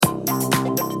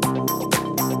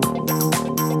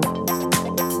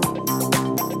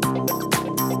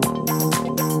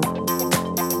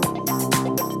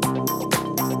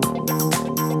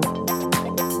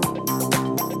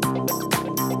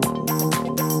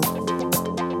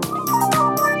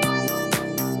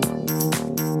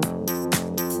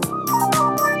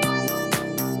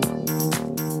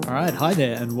Hi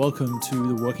there, and welcome to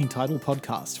the Working Title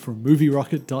Podcast from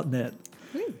MovieRocket.net.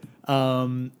 I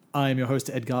am your host,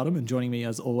 Ed Gardam, and joining me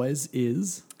as always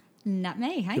is... Nat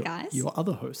May. Hi, guys. Your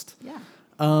other host. Yeah.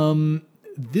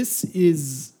 This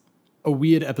is a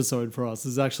weird episode for us.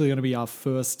 This is actually going to be our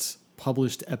first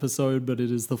published episode, but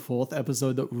it is the fourth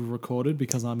episode that we've recorded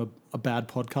because I'm a bad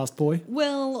podcast boy.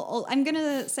 Well, I'm going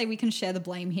to say we can share the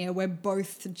blame here. We're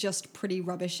both just pretty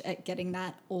rubbish at getting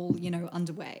that all,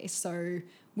 underway. So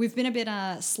we've been a bit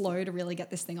slow to really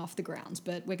get this thing off the ground,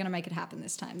 but we're going to make it happen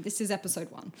this time. This is episode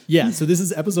 1. Yeah, so this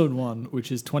is episode 1,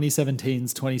 which is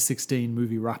 2017's 2016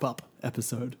 movie wrap-up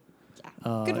episode.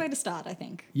 Yeah. Good way to start, I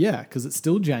think. Yeah, because it's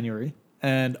still January.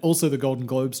 And also the Golden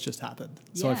Globes just happened.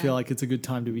 So I Yeah. feel like it's a good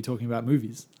time to be talking about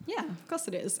movies. Yeah, of course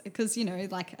it is. Because, I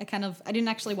didn't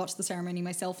actually watch the ceremony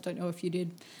myself. Don't know if you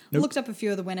did. Nope. Looked up a few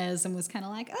of the winners and was kind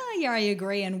of like, oh, yeah, I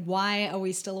agree. And why are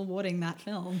we still awarding that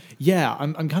film? Yeah,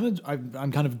 I'm kind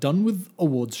of done with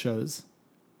awards shows.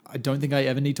 I don't think I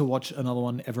ever need to watch another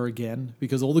one ever again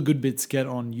because all the good bits get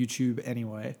on YouTube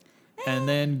anyway. And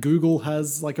then Google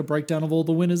has like a breakdown of all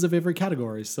the winners of every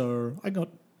category. So I got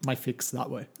my fix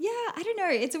that way. Yeah, I don't know.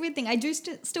 It's a weird thing. I do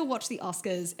still watch the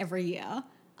Oscars every year.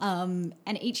 And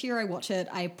each year I watch it,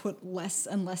 I put less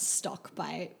and less stock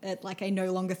by it. Like, I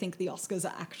no longer think the Oscars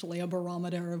are actually a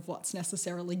barometer of what's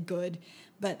necessarily good.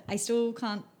 But I still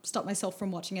can't stop myself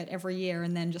from watching it every year.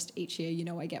 And then just each year,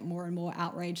 I get more and more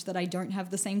outraged that I don't have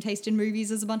the same taste in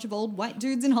movies as a bunch of old white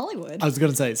dudes in Hollywood. I was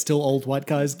going to say, it's still old white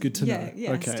guys. Good to know.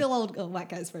 Yeah, Okay. still old white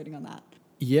guys voting on that.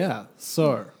 Yeah.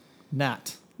 So,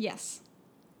 Nat. Yes.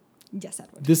 Yes,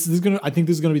 Edward. I think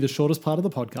this is going to be the shortest part of the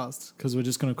podcast because we're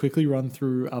just going to quickly run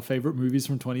through our favorite movies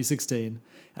from 2016.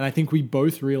 And I think we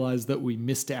both realized that we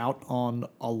missed out on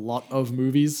a lot of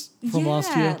movies from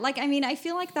last year. I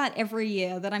feel like that every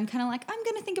year that I'm kind of like, I'm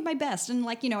going to think of my best. And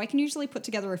I can usually put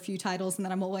together a few titles and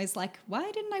then I'm always like,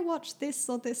 why didn't I watch this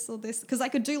or this or this? Because I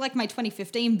could do my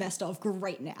 2015 best of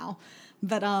great now.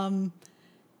 But,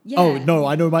 yeah. Oh, no,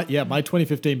 I know my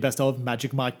 2015 best of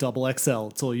Magic Mike Double XL.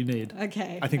 It's all you need.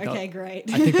 Okay.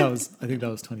 Great. I think that was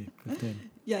 2015.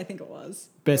 Yeah, I think it was.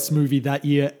 Best movie that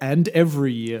year and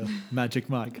every year, Magic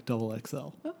Mike Double XL.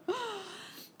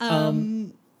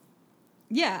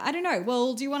 Yeah, I don't know.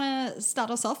 Well, do you want to start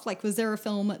us off? Was there a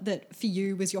film that for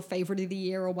you was your favorite of the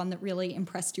year or one that really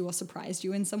impressed you or surprised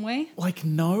you in some way?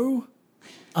 No.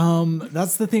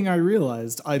 That's the thing I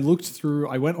realized. I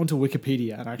went onto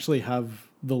Wikipedia and I actually have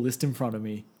the list in front of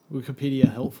me.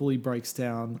 Wikipedia helpfully breaks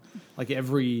down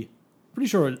pretty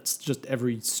sure it's just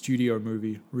every studio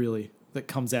movie really that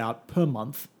comes out per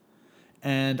month.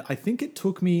 And I think it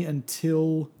took me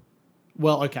until,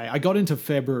 I got into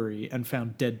February and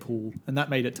found Deadpool and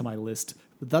that made it to my list.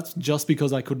 But that's just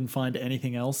because I couldn't find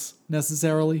anything else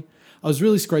necessarily. I was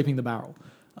really scraping the barrel.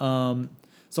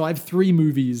 So I have 3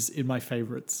 movies in my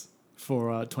favorites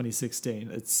for 2016.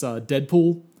 It's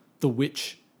Deadpool, The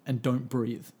Witch, and Don't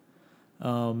Breathe.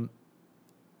 And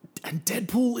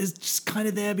Deadpool is just kind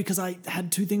of there because I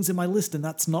had 2 things in my list, and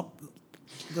that's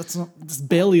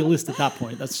barely a list at that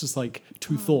point. That's just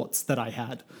 2 thoughts that I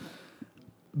had.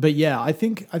 But yeah, I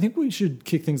think we should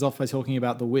kick things off by talking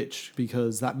about The Witch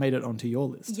because that made it onto your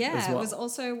list. Yeah, as well. It was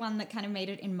also one that kind of made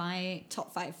it in my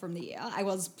top 5 from the year. I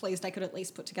was pleased I could at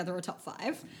least put together a top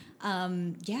 5.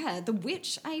 The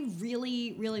Witch I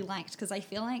really, really liked because I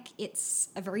feel like it's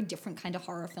a very different kind of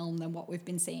horror film than what we've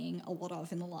been seeing a lot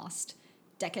of in the last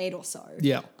decade or so.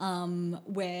 Yeah.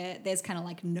 Where there's kind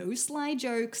of no sly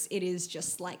jokes. It is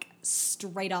just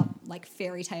straight up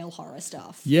fairy tale horror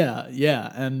stuff.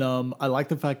 Yeah, and I like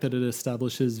the fact that it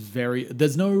establishes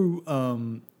there's no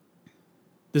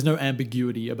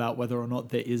ambiguity about whether or not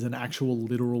there is an actual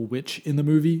literal witch in the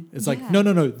movie. It's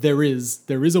no, there is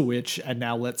a witch, and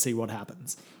now let's see what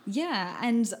happens. Yeah,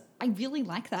 and I really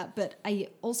like that, but I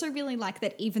also really like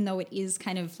that even though it is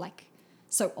kind of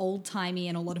so old-timey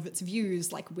in a lot of its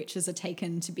views, witches are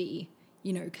taken to be,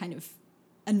 kind of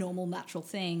a normal, natural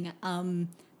thing.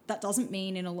 That doesn't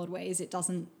mean in a lot of ways it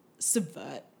doesn't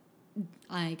subvert,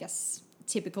 I guess,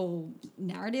 typical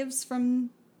narratives from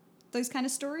those kind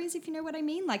of stories, if you know what I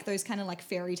mean. Those kind of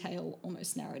fairy tale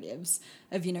almost narratives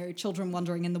of, children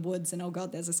wandering in the woods and, oh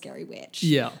God, there's a scary witch.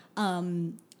 Yeah.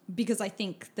 Because I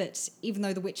think that even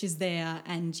though the witch is there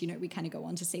and, we kind of go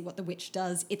on to see what the witch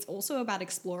does, it's also about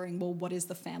exploring, what is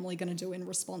the family going to do in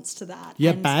response to that?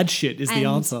 Yeah, bad shit is the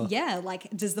answer. Yeah,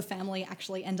 does the family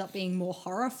actually end up being more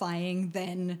horrifying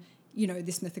than,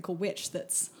 this mythical witch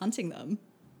that's hunting them?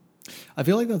 I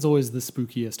feel like that's always the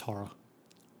spookiest horror.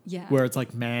 Yeah. Where it's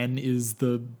man is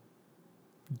the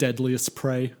deadliest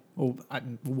prey. Or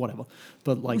whatever.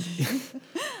 But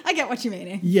I get what you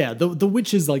mean. Yeah, the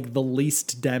witch is like the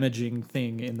least damaging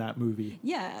thing in that movie.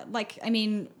 Yeah, like, I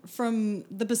mean, from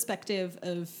the perspective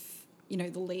of, you know,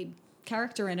 the lead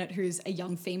character in it, who's a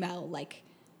young female, like,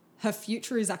 her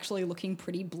future is actually looking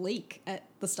pretty bleak at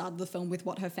the start of the film with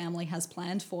what her family has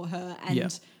planned for her,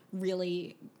 and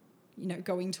really, you know,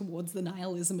 going towards the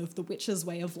nihilism of the witch's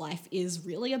way of life is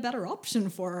really a better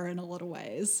option for her in a lot of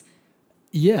ways.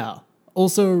 Yeah.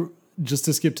 Also, just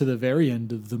to skip to the very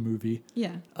end of the movie,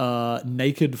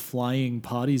 naked flying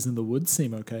parties in the woods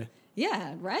seem okay.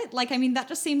 Yeah, right? Like, I mean, that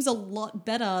just seems a lot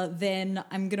better than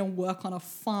I'm going to work on a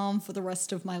farm for the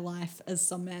rest of my life as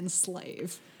some man's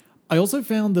slave. I also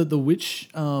found that the witch,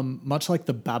 much like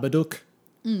the Babadook,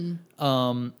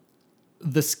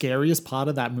 the scariest part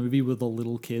of that movie were the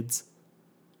little kids.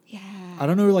 Yeah. I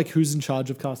don't know like who's in charge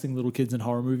of casting little kids in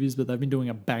horror movies, but they've been doing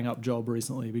a bang-up job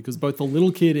recently because both the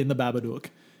little kid in the Babadook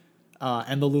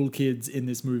and the little kids in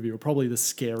this movie are probably the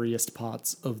scariest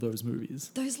parts of those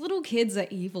movies. Those little kids are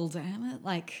evil, damn it.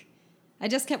 Like, I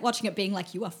just kept watching it being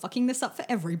like, you are fucking this up for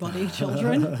everybody,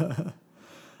 children.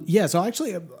 Yeah, so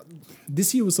actually,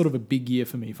 this year was sort of a big year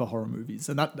for me for horror movies.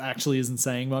 And that actually isn't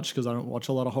saying much because I don't watch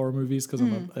a lot of horror movies because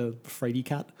I'm a fraidy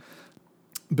cat.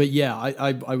 But yeah,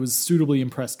 I was suitably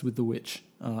impressed with The Witch.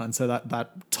 And so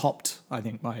that topped, I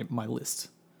think, my list.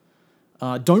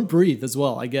 Don't Breathe as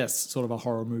well, I guess, sort of a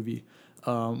horror movie,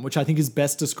 which I think is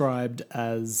best described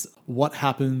as what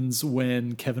happens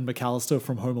when Kevin McAllister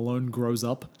from Home Alone grows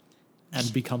up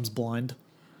and becomes blind.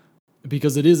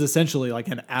 Because it is essentially like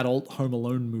an adult Home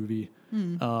Alone movie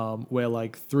where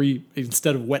like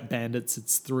instead of wet bandits,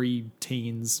 it's 3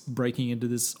 teens breaking into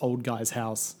this old guy's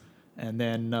house. And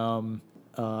then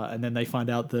they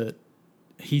find out that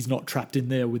he's not trapped in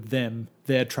there with them.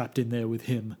 They're trapped in there with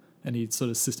him. And he sort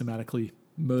of systematically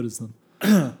murders them.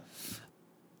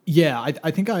 Yeah, I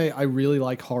think I really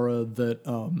like horror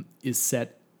that is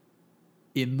set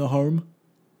in the home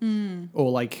or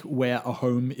like where a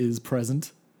home is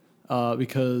present.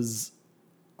 Because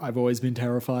I've always been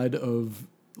terrified of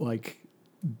like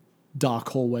dark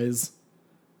hallways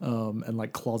and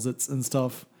like closets and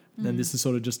stuff. And this is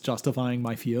sort of just justifying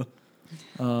my fear.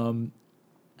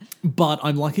 But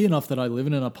I'm lucky enough that I live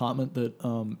in an apartment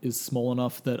that is small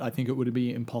enough that I think it would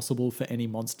be impossible for any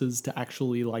monsters to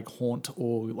actually like haunt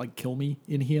or like kill me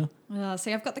in here.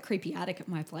 See, I've got the creepy attic at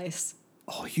my place.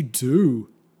 Oh, you do?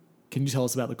 Can you tell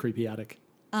us about the creepy attic?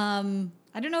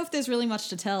 I don't know if there's really much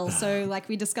to tell. So, like,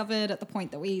 we discovered at the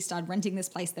point that we started renting this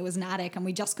place, there was an attic, and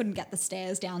we just couldn't get the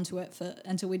stairs down to it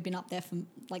until we'd been up there for,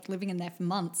 like, living in there for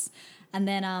months. And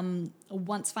then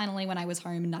once finally when I was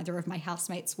home, neither of my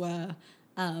housemates were,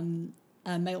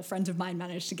 a male friend of mine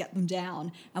managed to get them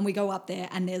down, and we go up there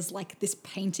and there's like this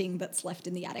painting that's left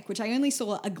in the attic, which I only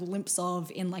saw a glimpse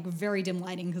of in like very dim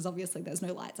lighting because obviously there's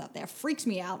no lights out there. Freaked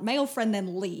me out. Male friend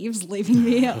then leaves, leaving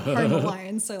me at home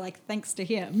alone. So like thanks to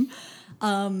him.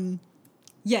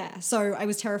 Yeah, so I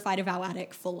was terrified of our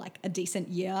attic for like a decent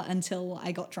year until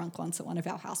I got drunk once at one of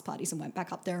our house parties and went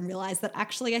back up there and realized that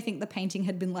actually I think the painting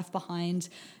had been left behind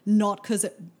not because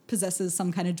it possesses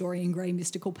some kind of Dorian Gray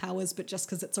mystical powers, but just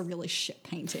because it's a really shit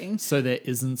painting. So there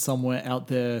isn't somewhere out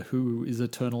there who is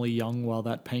eternally young while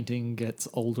that painting gets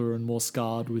older and more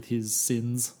scarred with his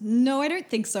sins? No, I don't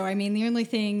think so. I mean, the only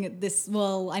thing this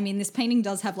painting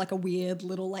does have like a weird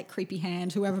little like creepy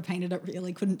hand. Whoever painted it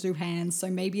really couldn't do hands. So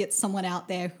maybe it's someone out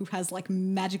there who has like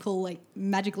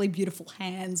magically beautiful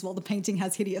hands while the painting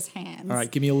has hideous hands. All right,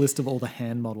 give me a list of all the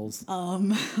hand models.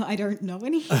 I don't know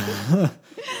any.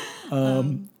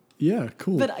 Yeah,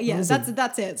 cool. But yeah,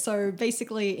 that's it. So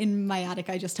basically in my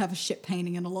attic, I just have a shit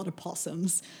painting and a lot of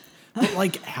possums. But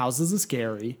like houses are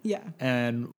scary. Yeah.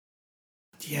 And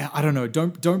yeah, I don't know.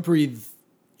 Don't Breathe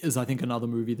is I think another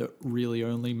movie that really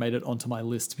only made it onto my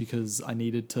list because I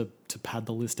needed to pad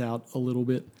the list out a little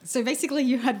bit. So basically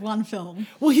you had one film.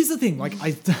 Well, here's the thing. Like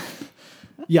I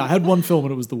had one film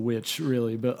and it was The Witch,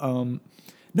 really. But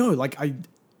no, like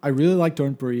I really like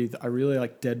Don't Breathe. I really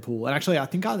like Deadpool. And actually, I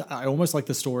think I almost like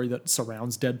the story that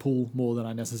surrounds Deadpool more than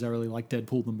I necessarily like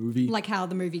Deadpool the movie. Like how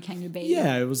the movie came to be.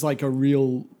 Yeah, it was like a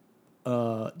real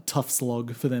tough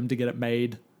slog for them to get it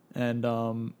made. And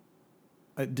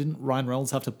didn't Ryan Reynolds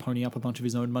have to pony up a bunch of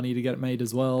his own money to get it made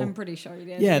as well? I'm pretty sure he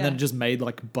did. Yeah, and then it just made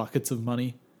like buckets of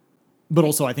money. But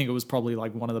also, I think it was probably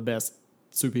like one of the best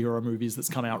superhero movies that's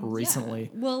come out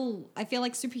recently. Yeah. Well, I feel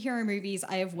like superhero movies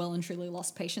I have well and truly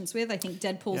lost patience with. I think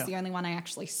Deadpool's the only one I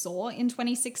actually saw in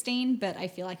 2016, but I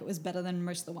feel like it was better than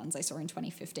most of the ones I saw in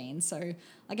 2015. So,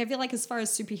 like, I feel like as far as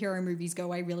superhero movies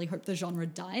go, I really hope the genre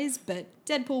dies, but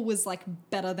Deadpool was, like,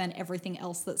 better than everything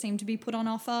else that seemed to be put on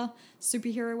offer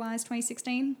superhero-wise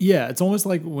 2016. Yeah, it's almost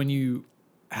like when you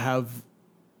have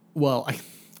well, I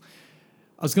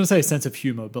was going to say a sense of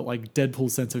humor, but like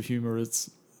Deadpool's sense of humor it's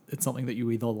something that you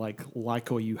either like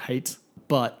or you hate.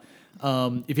 But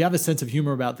if you have a sense of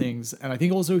humor about things, and I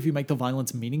think also if you make the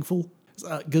violence meaningful,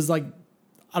 because like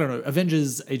I don't know,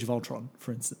 Avengers: Age of Ultron,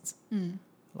 for instance,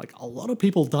 like a lot of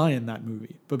people die in that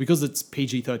movie, but because it's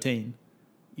PG-13,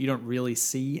 you don't really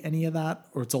see any of that,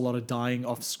 or it's a lot of dying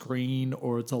off screen,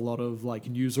 or it's a lot of like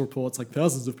news reports like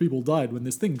thousands of people died when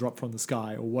this thing dropped from the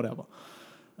sky or whatever.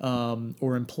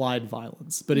 Or implied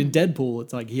violence. But in Deadpool,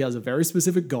 it's like he has a very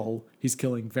specific goal. He's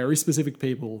killing very specific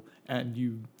people, and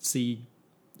you see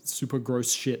super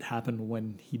gross shit happen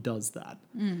when he does that.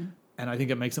 And I think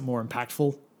it makes it more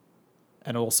impactful,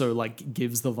 and also like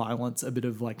gives the violence a bit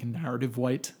of like narrative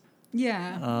weight.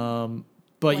 Yeah.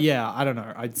 But Like- yeah, I don't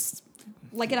know.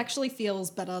 Like it actually feels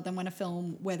better than when a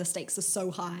film where the stakes are so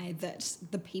high that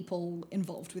the people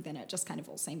involved within it just kind of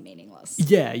all seem meaningless.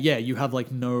 Yeah, you have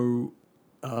like no.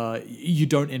 You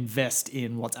don't invest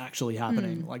in what's actually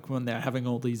happening. Like when they're having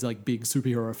all these like big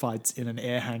superhero fights in an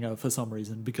air hangar for some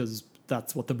reason, because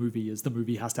that's what the movie is. The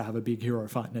movie has to have a big hero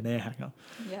fight in an air hangar.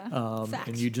 Yeah. Fact.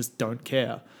 And you just don't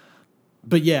care.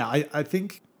 But yeah, I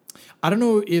think, I don't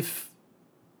know if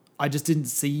I just didn't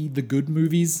see the good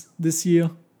movies this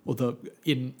year, or the,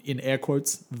 in air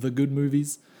quotes, the good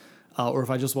movies, or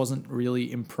if I just wasn't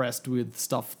really impressed with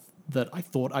stuff that I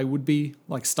thought I would be.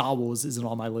 Like Star Wars isn't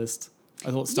on my list. I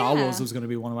thought Star Yeah. Wars was going to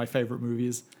be one of my favorite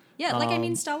movies. Yeah, like I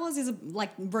mean, Star Wars is like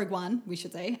Rogue One, we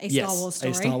should say, a Yes, Star Wars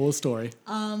story. a Star Wars story.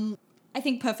 I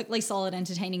think perfectly solid,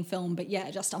 entertaining film, but yeah,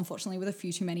 just unfortunately with a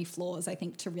few too many flaws, I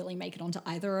think, to really make it onto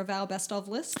either of our best of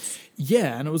lists.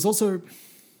 Yeah, and it was also,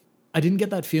 I didn't get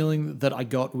that feeling that I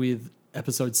got with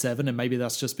Episode 7, and maybe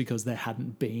that's just because there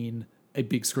hadn't been a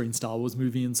big screen Star Wars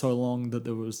movie in so long that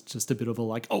there was just a bit of a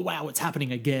like, oh wow, it's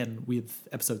happening again with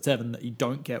Episode 7 that you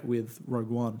don't get with Rogue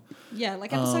One. Yeah,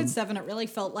 like Episode 7, it really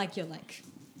felt like you're like,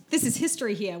 this is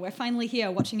history here. We're finally here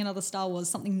watching another Star Wars,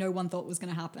 something no one thought was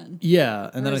going to happen. Yeah,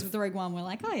 and Whereas then with the Rogue One, we're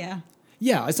like, oh yeah.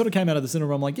 yeah, I sort of came out of the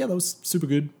cinema, I'm like, yeah, that was super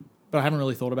good, but I haven't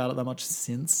really thought about it that much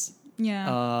since.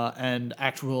 Yeah. And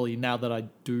actually, now that I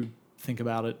do think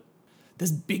about it,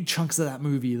 there's big chunks of that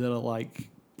movie that are like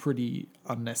pretty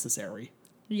unnecessary.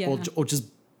 Yeah. Or just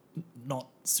not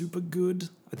super good.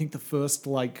 I think the first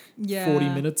like Yeah. 40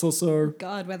 minutes or so.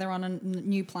 God, where they're on a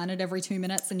new planet every 2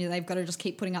 minutes and they've got to just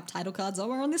keep putting up title cards. Oh,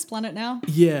 we're on this planet now.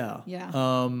 Yeah. Yeah.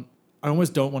 I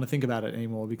almost don't want to think about it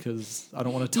anymore because I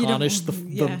don't want to You don't- tarnish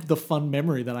yeah. the fun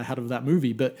memory that I had of that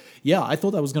movie. But yeah, I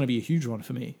thought that was going to be a huge one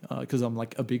for me because I'm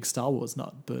like a big Star Wars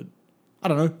nut. But I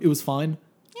don't know. It was fine.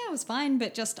 Yeah, it was fine,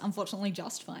 but just unfortunately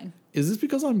just fine. Is this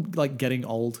because I'm like getting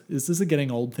old? Is this a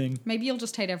getting old thing? Maybe you'll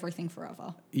just hate everything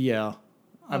forever. Yeah.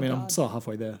 I Oh, mean, I'm God. sort of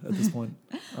halfway there at this point.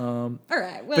 All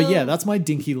right. Well, But yeah, that's my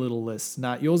dinky little list.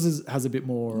 Now, yours has a bit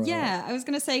more. Yeah, I was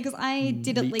going to say, because I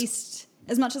did at meat. least,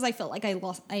 as much as I felt like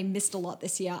I missed a lot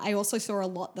this year, I also saw a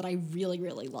lot that I really,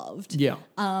 really loved. Yeah.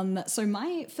 So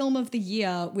my film of the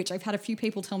year, which I've had a few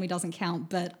people tell me doesn't count,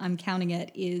 but I'm counting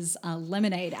it, is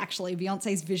Lemonade, actually,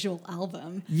 Beyonce's visual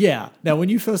album. Yeah. Now, when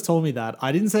you first told me that,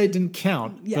 I didn't say it didn't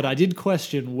count, Yeah. but I did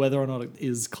question whether or not it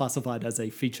is classified as a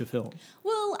feature film.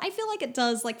 Well, I feel like it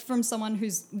does, like from someone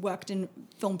who's worked in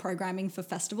film programming for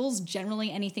festivals,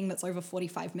 generally anything that's over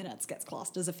 45 minutes gets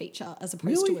classed as a feature as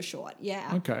opposed Really? to a short.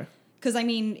 Yeah. Okay. Because, I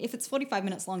mean, if it's 45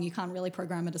 minutes long, you can't really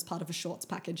program it as part of a shorts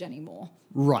package anymore.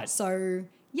 Right. So,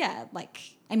 yeah, like,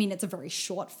 I mean, it's a very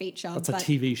short feature. That's a but,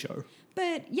 TV show.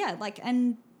 But, yeah, like,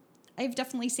 and I've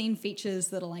definitely seen features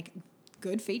that are, like,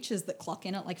 good features that clock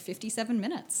in at, like, 57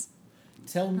 minutes.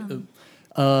 Tell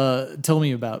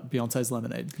me about Beyonce's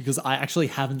Lemonade because I actually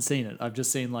haven't seen it. I've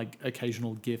just seen like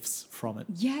occasional GIFs from it.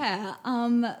 Yeah.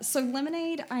 So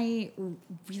Lemonade, I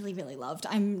really, really loved.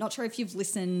 I'm not sure if you've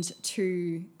listened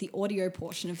to the audio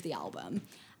portion of the album,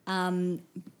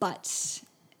 but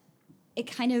it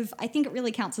kind of, I think it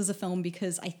really counts as a film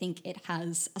because I think it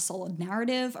has a solid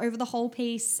narrative over the whole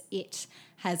piece. It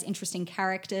has interesting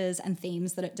characters and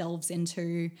themes that it delves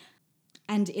into.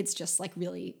 And it's just like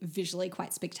really visually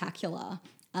quite spectacular.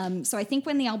 So I think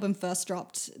when the album first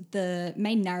dropped, the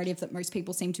main narrative that most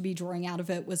people seem to be drawing out of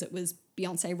it was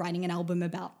Beyonce writing an album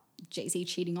about Jay-Z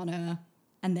cheating on her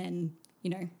and then, you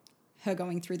know, her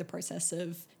going through the process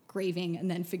of grieving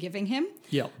and then forgiving him.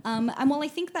 Yeah. And while I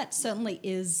think that certainly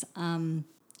is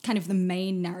kind of the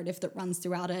main narrative that runs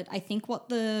throughout it, I think what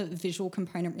the visual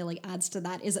component really adds to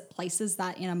that is it places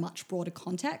that in a much broader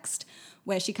context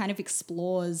where she kind of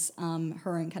explores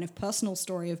her own kind of personal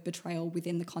story of betrayal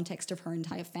within the context of her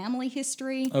entire family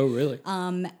history. Oh, really?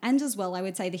 And as well, I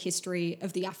would say the history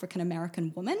of the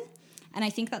African-American woman. And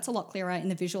I think that's a lot clearer in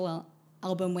the visual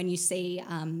album when you see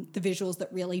the visuals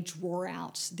that really draw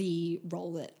out the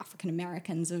role that African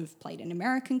Americans have played in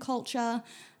American culture.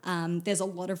 There's a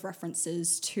lot of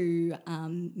references to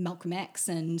Malcolm X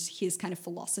and his kind of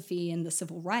philosophy in the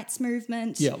civil rights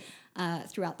movement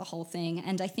throughout the whole thing.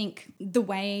 And I think the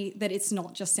way that it's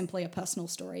not just simply a personal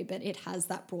story, but it has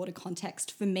that broader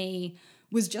context for me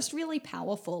was just really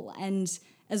powerful. And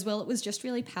as well, it was just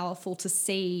really powerful to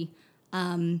see,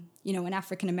 an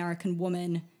African-American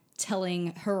woman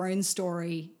telling her own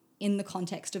story in the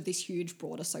context of this huge,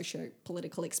 broader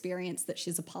socio-political experience that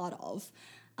she's a part of.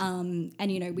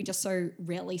 We just so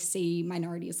rarely see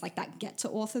minorities like that get to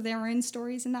author their own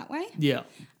stories in that way. Yeah.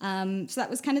 So that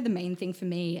was kind of the main thing for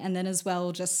me. And then as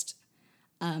well, just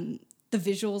the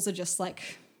visuals are just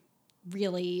like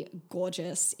really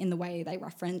gorgeous in the way they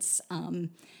reference,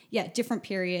 different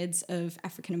periods of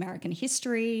African-American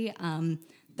history.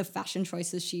 The fashion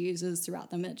choices she uses throughout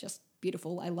them are just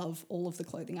beautiful. I love all of the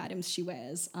clothing items she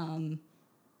wears. I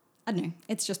don't know.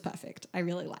 It's just perfect. I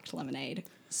really liked Lemonade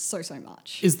so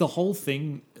much. Is the whole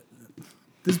thing...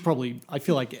 This is probably... I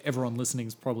feel like everyone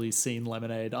listening's probably seen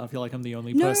Lemonade. I feel like I'm the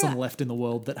only person left in the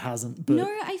world that hasn't. But no,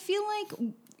 I feel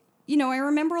like... I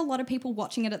remember a lot of people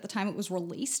watching it at the time it was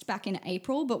released back in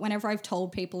April, but whenever I've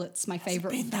told people it's my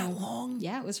favorite... Has it been that long?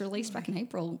 Yeah, it was released back in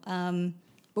April.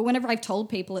 But whenever I've told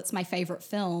people it's my favorite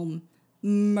film,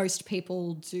 most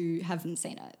people haven't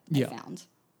seen it, I found.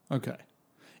 Okay.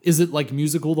 Is it like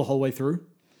musical the whole way through?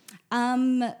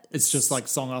 It's just like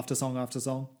song after song after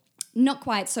song? Not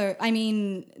quite. So, I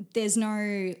mean, there's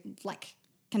no like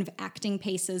kind of acting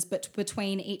pieces, but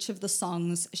between each of the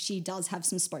songs, she does have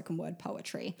some spoken word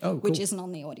poetry, which isn't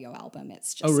on the audio album.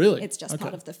 It's just, really? It's just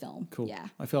part of the film. Cool. Yeah.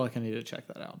 I feel like I need to check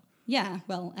that out. Yeah.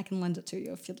 Well, I can lend it to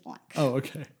you if you'd like. Oh,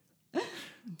 okay.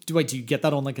 Do you get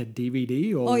that on like a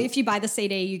DVD or? Or if you buy the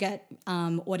CD, you get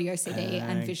audio CD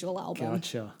and visual album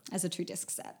as a 2-disc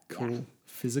set. Cool. Yeah.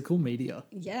 Physical media.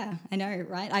 Yeah, I know,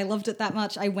 right? I loved it that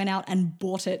much. I went out and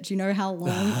bought it. Do you know how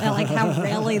long, like how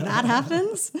rarely that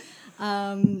happens?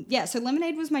 So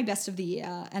Lemonade was my best of the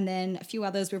year. And then a few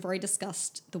others, we've already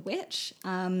discussed The Witch.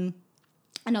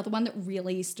 Another one that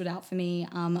really stood out for me,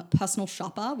 Personal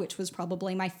Shopper, which was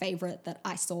probably my favorite that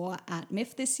I saw at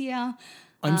MIFF this year.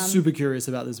 I'm super curious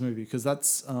about this movie because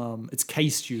that's it's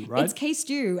K-Stew, right? It's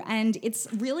K-Stew, and it's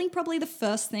really probably the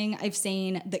first thing I've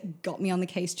seen that got me on the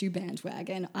K-Stew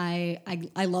bandwagon. I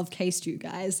love K-Stew,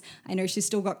 guys. I know she's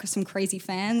still got some crazy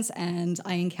fans, and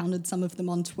I encountered some of them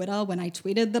on Twitter when I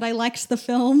tweeted that I liked the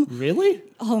film. Really?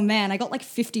 Oh man, I got like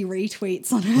 50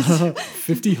 retweets on it.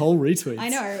 50 whole retweets. I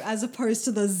know, as opposed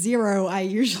to the 0 I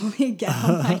usually get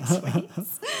on my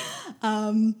tweets.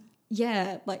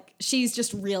 Like she's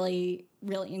just really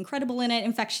incredible in it.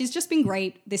 In fact, she's just been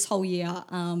great this whole year.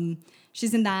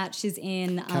 She's in that. She's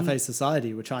in Cafe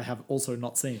Society, which I have also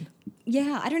not seen.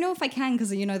 Yeah, I don't know if I can because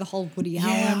the whole Woody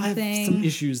Allen thing. I have some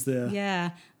issues there.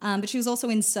 Yeah, but she was also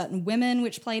in Certain Women,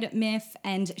 which played at MIFF,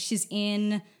 and she's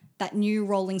in that new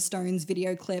Rolling Stones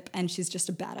video clip, and she's just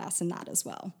a badass in that as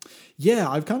well. Yeah,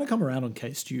 I've kind of come around on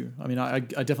K-Stew. I mean, I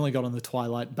definitely got on the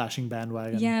Twilight bashing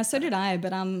bandwagon. Yeah, so did I,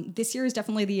 but this year is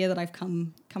definitely the year that I've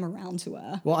come around to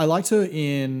her. Well, I liked her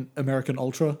in American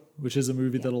Ultra, which is a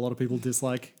movie that a lot of people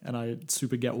dislike, and I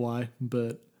super get why,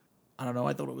 but I don't know,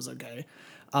 I thought it was okay.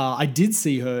 I did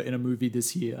see her in a movie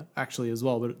this year, actually, as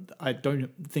well, but I don't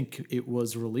think it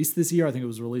was released this year. I think it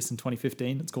was released in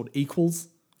 2015. It's called Equals.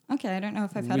 Okay, I don't know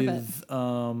if I've heard of it.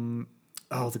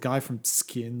 The guy from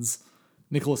Skins,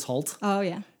 Nicholas Hoult. Oh,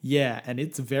 yeah. Yeah, and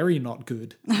it's very not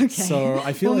good. Okay. So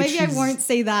I feel like maybe I won't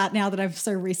see that now that I'm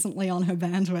so recently on her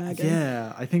bandwagon.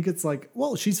 Yeah, I think it's like,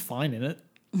 well, she's fine in it.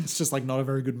 It's just like not a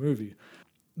very good movie.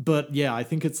 But yeah, I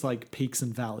think it's like peaks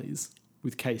and valleys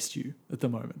with K-Stew at the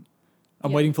moment.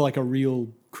 I'm waiting for like a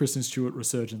real Kristen Stewart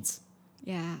resurgence.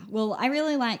 Yeah, well, I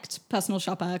really liked Personal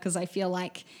Shopper because I feel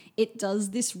like it does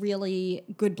this really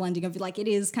good blending of like it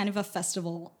is kind of a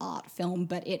festival art film,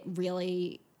 but it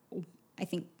really, I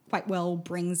think, quite well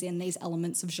brings in these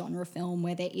elements of genre film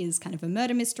where there is kind of a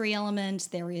murder mystery element,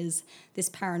 there is this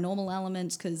paranormal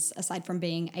element because aside from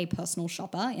being a personal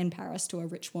shopper in Paris to a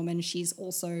rich woman, she's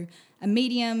also a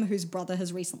medium whose brother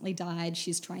has recently died.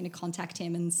 She's trying to contact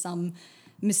him and some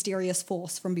mysterious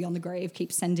force from beyond the grave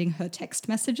keeps sending her text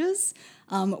messages,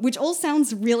 which all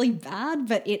sounds really bad,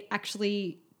 but it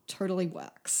actually totally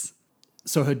works.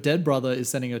 So her dead brother is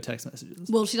sending her text messages?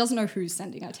 Well, she doesn't know who's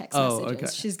sending her text messages. Okay.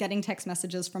 She's getting text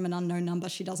messages from an unknown number.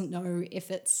 She doesn't know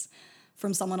if it's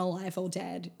from someone alive or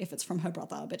dead, if it's from her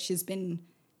brother, but she's been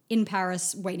in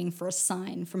Paris waiting for a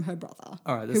sign from her brother.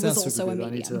 All right, that sounds super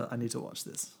good. I need to watch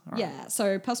this. All right. Yeah,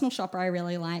 so Personal Shopper I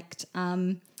really liked.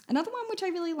 Another one which I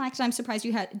really liked, and I'm surprised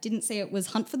you didn't see it, was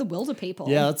Hunt for the Wilder People.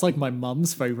 Yeah, that's like my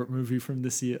mum's favorite movie from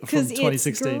this year, from Because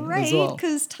 2016 it's great, as well.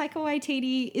 because Taika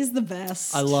Waititi is the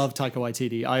best. I love Taika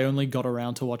Waititi. I only got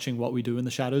around to watching What We Do in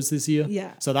the Shadows this year.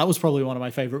 Yeah. So that was probably one of my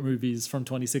favorite movies from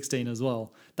 2016 as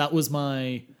well. That was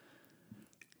my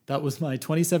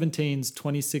 2017's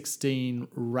 2016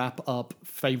 wrap up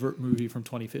favorite movie from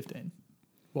 2015.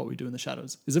 What We Do in the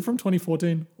Shadows. Is it from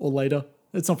 2014 or later?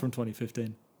 It's not from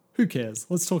 2015. Who cares?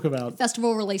 Let's talk about...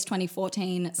 Festival release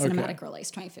 2014, cinematic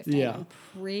release 2015. Yeah. I'm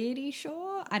pretty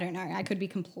sure. I don't know. I could be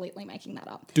completely making that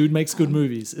up. Dude makes good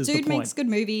movies is the Dude point. makes good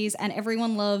movies, and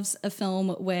everyone loves a film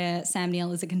where Sam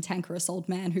Neill is a cantankerous old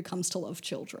man who comes to love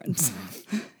children.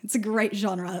 It's a great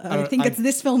genre. I think it's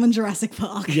this film and Jurassic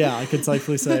Park. Yeah, I could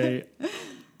safely say...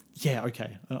 Yeah,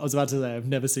 okay. I was about to say I've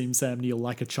never seen Sam Neill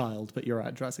like a child, but you're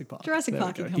right, Jurassic Park. Jurassic There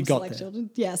Park, we it go. comes to like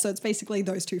children. Yeah, so it's basically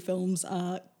those two films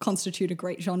constitute a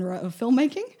great genre of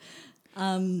filmmaking.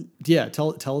 Yeah,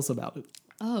 tell us about it.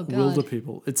 Oh, God. Wilder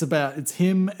People. It's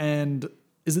him and...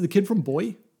 Is it the kid from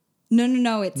Boy?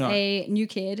 No. It's a new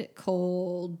kid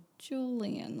called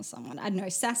Julian someone. I don't know.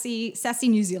 Sassy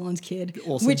New Zealand kid.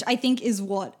 Awesome. Which I think is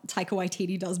what Taika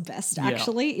Waititi does best,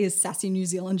 actually, is sassy New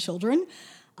Zealand children.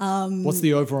 What's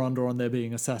the over-under on there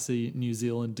being a sassy New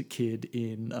Zealand kid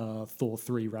in Thor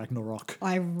 3 Ragnarok?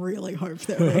 I really hope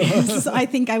there is. I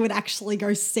think I would actually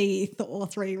go see Thor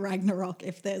 3 Ragnarok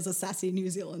if there's a sassy New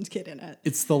Zealand kid in it.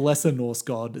 It's the lesser Norse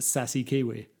god, Sassy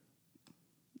Kiwi.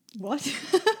 What?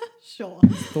 Sure.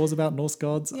 Thor's about Norse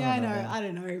gods? Yeah, I know. I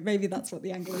don't know. Maybe that's what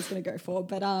the angle is going to go for.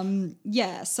 But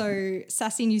yeah, so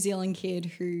sassy New Zealand kid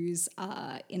who's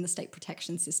in the state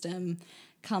protection system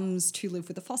comes to live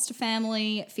with a foster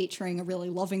family featuring a really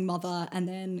loving mother and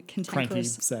then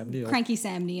cantankerous cranky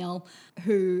Sam Neill,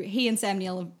 who he and Sam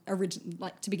Neill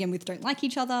to begin with don't like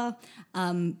each other,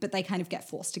 but they kind of get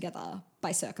forced together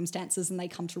by circumstances and they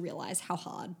come to realize how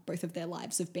hard both of their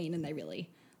lives have been and they really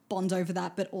bond over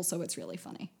that, but also it's really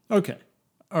funny. Okay.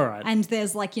 All right. And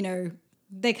there's like,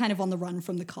 they're kind of on the run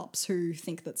from the cops who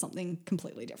think that something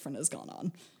completely different has gone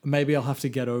on. Maybe I'll have to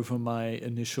get over my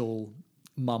initial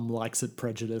mum likes it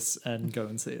prejudice and go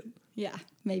and see it. Yeah,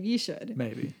 maybe you should.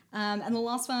 Maybe. And the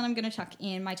last one I'm going to chuck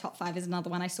in my top 5 is another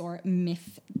one I saw at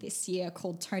MIFF this year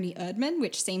called Tony Erdmann,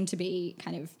 which seemed to be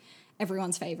kind of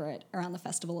everyone's favorite around the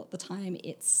festival at the time.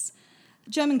 It's a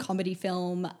German comedy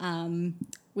film,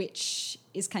 which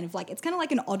is kind of like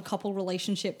an odd couple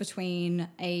relationship between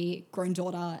a grown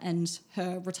daughter and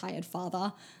her retired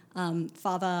father.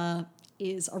 Father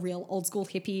is a real old school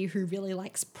hippie who really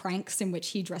likes pranks in which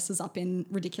he dresses up in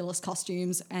ridiculous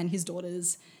costumes, and his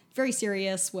daughter's very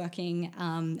serious, working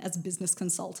as a business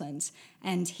consultant,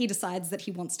 and he decides that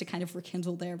he wants to kind of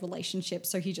rekindle their relationship,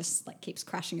 so he just like keeps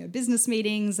crashing her business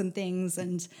meetings and things,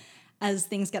 and as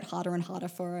things get harder and harder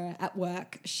for her at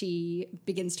work, she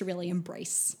begins to really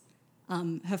embrace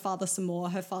her father some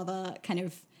more. Her father kind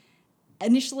of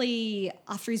initially,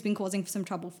 after he's been causing some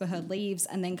trouble for her, leaves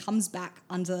and then comes back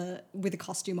with a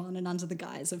costume on and under the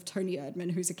guise of Tony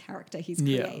Erdmann, who's a character he's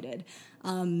created.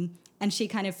 And she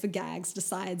kind of, for gags,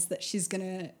 decides that she's going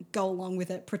to go along with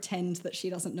it, pretend that she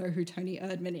doesn't know who Tony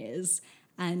Erdmann is,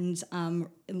 and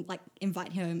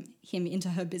invite him into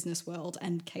her business world,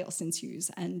 and chaos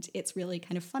ensues. And it's really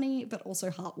kind of funny, but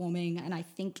also heartwarming. And I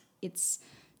think it's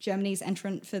Germany's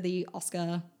entrant for the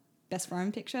Oscar Best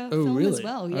Foreign Picture film really? as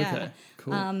well. Yeah. Okay,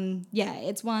 cool. Yeah,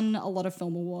 it's won a lot of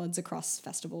film awards across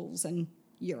festivals and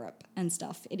Europe and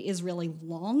stuff. It is really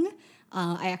long.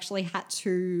 I actually had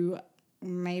to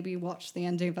maybe watch the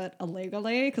end of it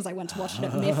illegally because I went to watch it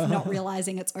at MIFF not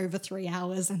realizing it's over 3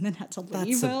 hours and then had to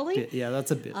leave early.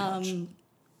 That's a bit much.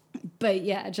 But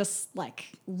yeah, just like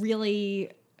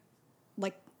really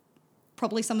like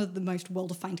probably some of the most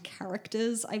well-defined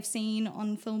characters I've seen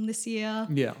on film this year.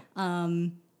 Yeah.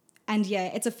 And yeah,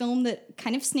 it's a film that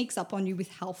kind of sneaks up on you with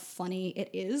how funny it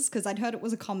is, because I'd heard it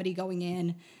was a comedy going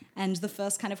in, and the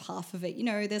first kind of half of it,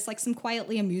 there's like some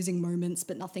quietly amusing moments,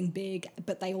 but nothing big,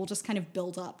 but they all just kind of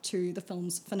build up to the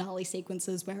film's finale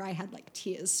sequences where I had like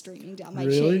tears streaming down my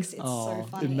cheeks. It's so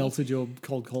funny. It melted your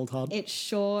cold heart. It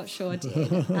sure did.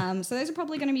 So those are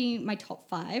probably going to be my top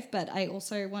 5, but I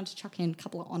also want to chuck in a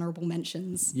couple of honorable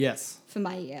mentions. Yes. For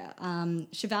my year.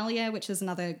 Chevalier, which is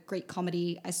another Greek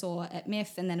comedy I saw at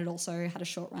MIFF, and then it also had a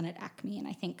short run at Acme and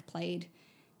I think played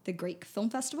the Greek Film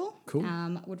Festival. Cool.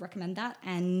 Would recommend that.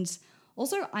 And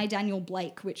also I, Daniel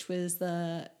Blake, which was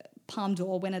the Palme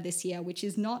d'Or winner this year, which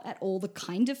is not at all the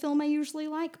kind of film I usually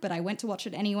like, but I went to watch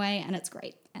it anyway and it's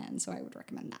great. And so I would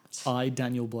recommend that. I,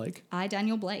 Daniel Blake. I,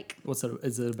 Daniel Blake. What's that?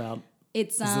 Is it about?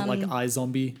 It's is it like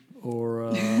iZombie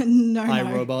or No,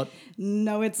 iRobot?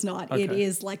 No, it's not. It Okay.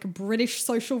 is like British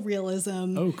social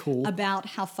realism Oh, cool. about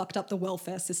how fucked up the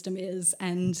welfare system is.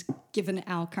 And given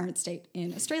our current state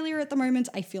in Australia at the moment,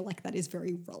 I feel like that is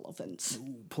very relevant.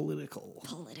 Political.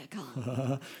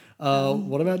 Political.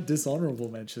 What about dishonorable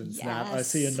mentions, Nat? I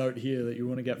see a yes. note here that you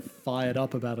want to get fired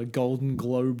up about a Golden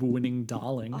Globe winning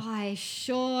darling. I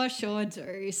sure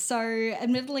do. So,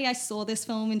 admittedly, I saw this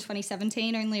film in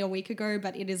 2017, only a week ago,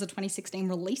 but it is a 2016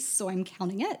 release, so I'm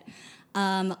counting it.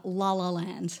 La La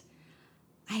Land.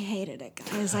 I hated it,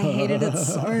 guys. I hated it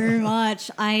so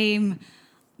much. I'm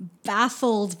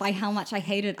baffled by how much I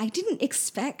hated it. I didn't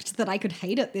expect that I could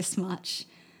hate it this much.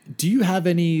 Do you have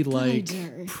any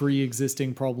do.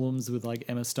 pre-existing problems with like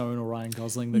Emma Stone or Ryan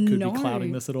Gosling that could be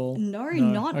clouding this at all? No,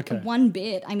 not Okay. one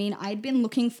bit. I mean, I'd been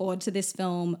looking forward to this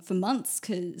film for months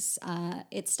because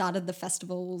it started the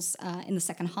festivals in the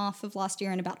second half of last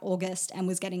year in about August and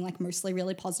was getting like mostly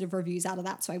really positive reviews out of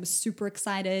that. So I was super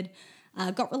excited.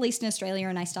 Got released in Australia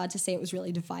and I started to see it was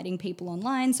really dividing people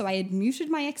online. So I had muted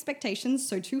my expectations.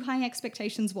 So too high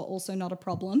expectations were also not a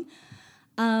problem.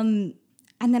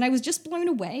 And then I was just blown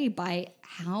away by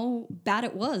how bad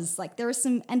it was. Like there are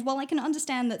some, and while I can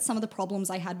understand that some of the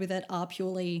problems I had with it are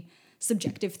purely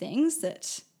subjective things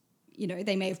that, you know,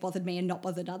 they may have bothered me and not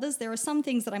bothered others, there are some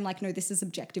things that I'm like, no, this is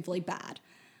objectively bad.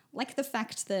 Like the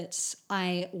fact that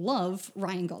I love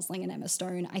Ryan Gosling and Emma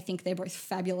Stone. I think they're both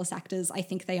fabulous actors. I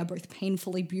think they are both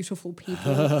painfully beautiful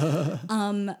people.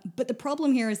 But the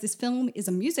problem here is this film is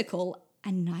a musical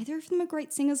and neither of them are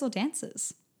great singers or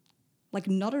dancers. Like,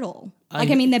 not at all. Like,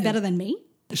 I mean, they're better than me,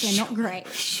 but they're not great.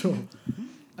 Sure.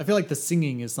 I feel like the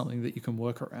singing is something that you can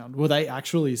work around. Were they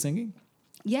actually singing?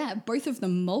 Yeah, both of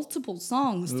them, multiple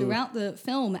songs throughout the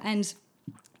film. And,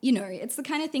 you know, it's the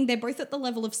kind of thing, they're both at the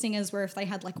level of singers where if they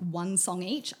had like one song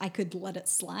each, I could let it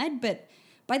slide. But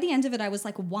by the end of it, I was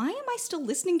like, why am I still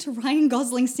listening to Ryan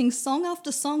Gosling sing song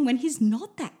after song when he's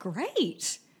not that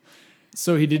great?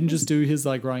 So he didn't just do his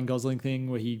like Ryan Gosling thing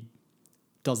where he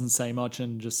doesn't say much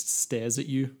and just stares at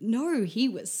you? No, he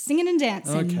was singing and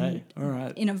dancing. Okay, all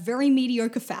right. In a very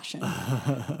mediocre fashion.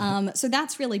 So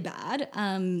that's really bad.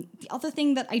 The other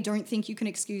thing that I don't think you can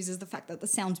excuse is the fact that the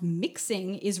sound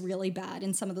mixing is really bad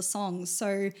in some of the songs.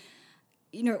 So,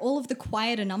 you know, all of the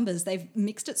quieter numbers, they've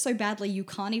mixed it so badly you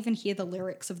can't even hear the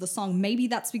lyrics of the song. Maybe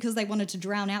that's because they wanted to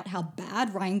drown out how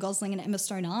bad Ryan Gosling and Emma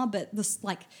Stone are, but this,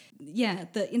 like, yeah,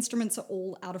 the instruments are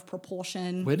all out of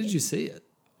proportion. Where did you see it?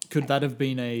 Could that have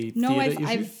been a theatre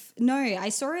issue? I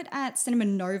saw it at Cinema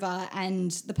Nova, and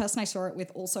the person I saw it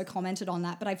with also commented on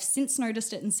that. But I've since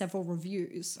noticed it in several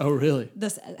reviews. Oh, really?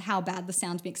 How bad the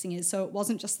sound mixing is. So it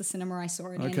wasn't just the cinema I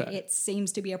saw it in. Okay. It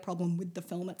seems to be a problem with the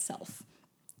film itself.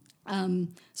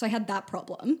 So I had that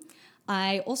problem.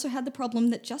 I also had the problem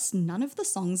that just none of the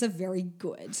songs are very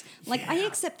good. Like, I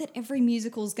accept that every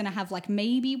musical is going to have like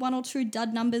maybe one or two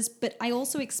dud numbers, but I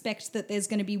also expect that there's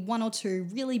going to be one or two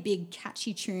really big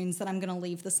catchy tunes that I'm going to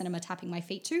leave the cinema tapping my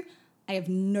feet to. I have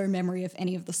no memory of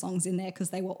any of the songs in there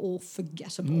because they were all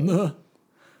forgettable.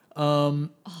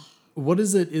 What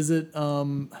is it? Is it,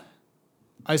 I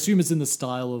assume it's in the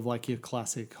style of like your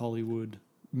classic Hollywood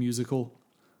musical?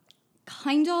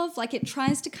 Kind of, like it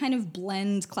tries to kind of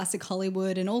blend classic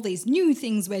Hollywood and all these new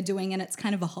things we're doing, and it's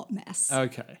kind of a hot mess.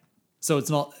 Okay. So it's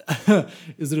not,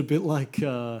 is it a bit like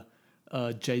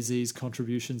Jay-Z's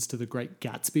contributions to The Great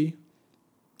Gatsby?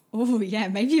 Oh, yeah,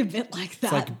 maybe a bit like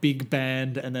that. It's like big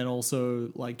band and then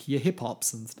also like your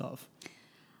hip-hops and stuff.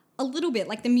 A little bit.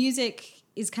 Like the music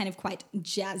is kind of quite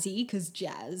jazzy because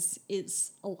jazz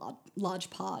is a large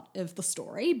part of the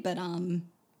story, but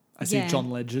I see yeah. John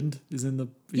Legend is in his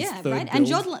yeah, third right. build.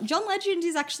 And John Legend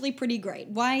is actually pretty great.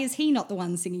 Why is he not the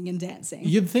one singing and dancing?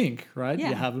 You'd think, right? Yeah.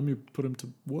 You have him, you put him to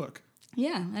work.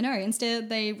 Yeah, I know. Instead,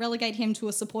 they relegate him to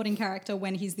a supporting character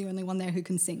when he's the only one there who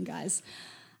can sing, guys.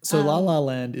 So La La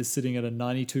Land is sitting at a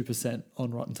 92%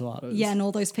 on Rotten Tomatoes. Yeah, and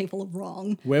all those people are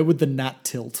wrong. Where would the Nat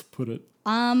Tilt put it?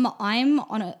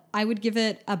 I would give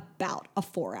it about a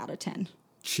 4 out of 10.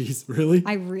 Jeez, really?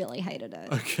 I really hated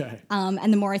it. Okay.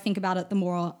 And the more I think about it, the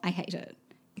more I hate it.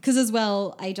 Because as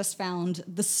well, I just found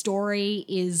the story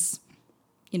is,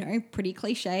 you know, pretty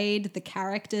cliched. The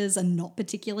characters are not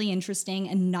particularly interesting,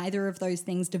 and neither of those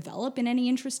things develop in any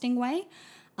interesting way.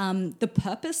 The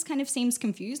purpose kind of seems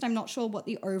confused. I'm not sure what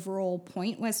the overall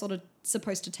point we're sort of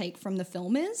supposed to take from the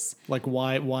film is. Like,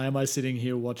 why am I sitting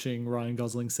here watching Ryan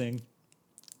Gosling sing?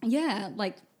 Yeah,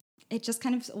 like it just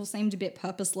kind of all seemed a bit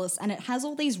purposeless, and it has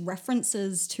all these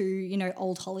references to, you know,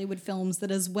 old Hollywood films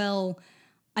that as well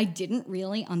I didn't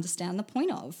really understand the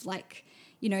point of. Like,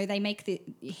 you know, they make the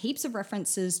heaps of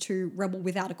references to Rebel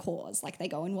Without a Cause. Like they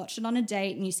go and watch it on a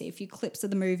date and you see a few clips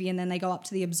of the movie and then they go up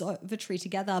to the observatory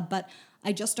together. But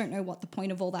I just don't know what the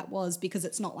point of all that was, because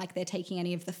it's not like they're taking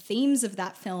any of the themes of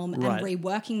that film and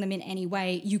reworking them in any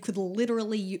way. You could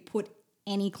literally put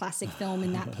any classic film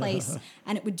in that place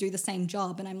and it would do the same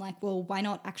job. And I'm like, well, why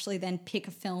not actually then pick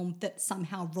a film that's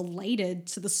somehow related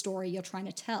to the story you're trying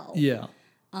to tell? Yeah.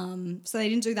 So they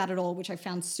didn't do that at all, which I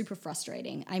found super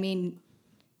frustrating. I mean,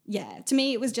 yeah, to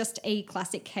me, it was just a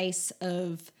classic case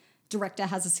of director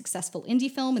has a successful indie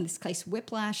film, in this case,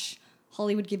 Whiplash.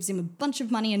 Hollywood gives him a bunch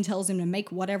of money and tells him to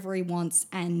make whatever he wants,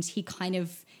 and he kind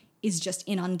of is just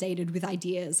inundated with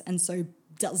ideas and so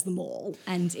does them all,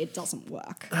 and it doesn't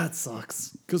work. That sucks,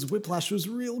 because Whiplash was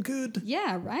real good.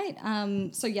 Yeah, right?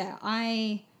 So yeah,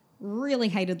 I really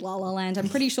hated La La Land. I'm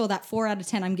pretty sure that 4 out of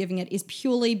 10 I'm giving it is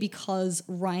purely because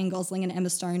Ryan Gosling and Emma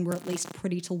Stone were at least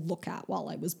pretty to look at while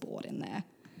I was bored in there.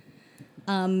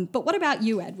 But what about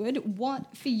you, Edward?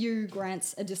 What for you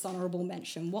grants a dishonorable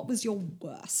mention? What was your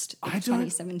worst of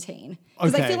 2017?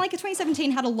 Because I feel like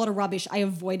 2017 had a lot of rubbish. I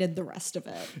avoided the rest of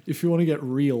it. If you want to get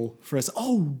real for us,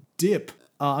 dip.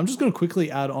 I'm just going to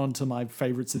quickly add on to my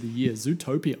favorites of the year,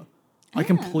 Zootopia. I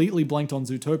completely blanked on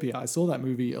Zootopia. I saw that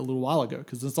movie a little while ago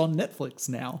because it's on Netflix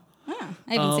now. I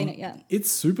haven't seen it yet. It's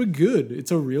super good.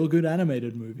 It's a real good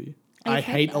animated movie. I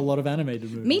hate a lot of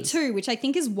animated movies. Me too, which I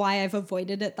think is why I've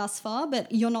avoided it thus far,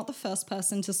 but you're not the first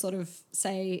person to sort of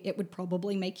say it would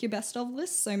probably make your best of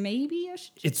list, so maybe I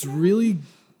should It's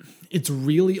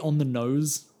really on the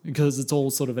nose because it's all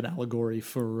sort of an allegory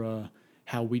for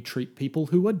how we treat people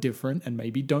who are different and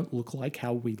maybe don't look like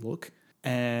how we look.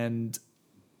 And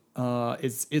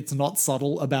it's not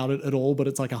subtle about it at all, but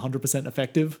it's like 100%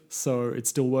 effective, so it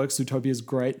still works. Zootopia's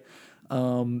great.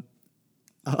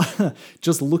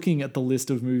 Just looking at the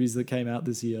list of movies that came out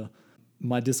this year,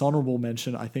 my dishonorable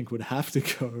mention I think would have to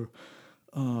go,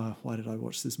 why did I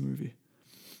watch this movie?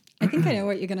 I think I know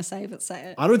what you're going to say, but say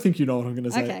it. I don't think you know what I'm going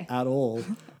to say at all.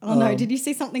 Oh no, did you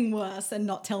see something worse and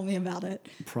not tell me about it?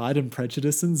 Pride and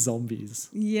Prejudice and Zombies.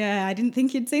 Yeah, I didn't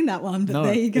think you'd seen that one, but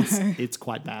there you go. It's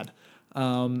quite bad.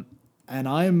 And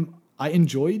I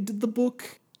enjoyed the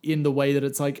book in the way that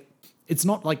it's like, it's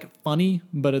not like funny,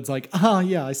 but it's like,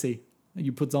 yeah, I see.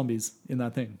 You put zombies in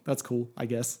that thing. That's cool, I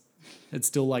guess. It's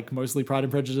still like mostly Pride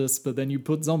and Prejudice, but then you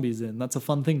put zombies in. That's a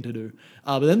fun thing to do.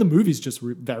 But then the movie's just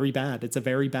very bad. It's a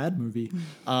very bad movie.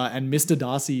 And Mr.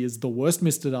 Darcy is the worst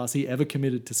Mr. Darcy ever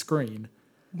committed to screen.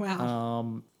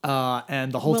 Wow.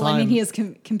 And the whole time... Well, I mean, he is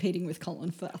competing with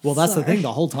Colin Firth. Well, that's the thing.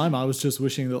 The whole time I was just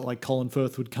wishing that like Colin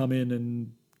Firth would come in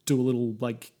and do a little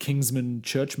like Kingsman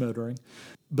church murdering.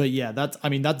 But yeah,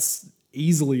 that's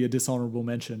easily a dishonorable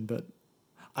mention, but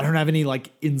I don't have any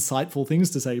like insightful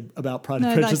things to say about Pride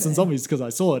and Prejudice and Zombies because I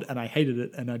saw it and I hated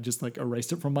it and I just like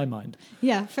erased it from my mind.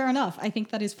 Yeah, fair enough. I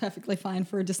think that is perfectly fine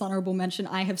for a dishonorable mention.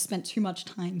 I have spent too much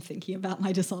time thinking about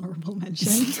my dishonorable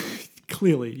mention.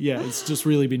 Clearly, yeah, it's just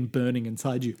really been burning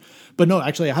inside you. But no,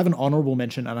 actually, I have an honorable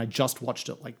mention and I just watched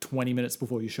it like 20 minutes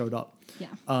before you showed up.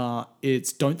 Yeah.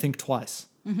 It's Don't Think Twice,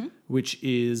 which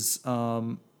is...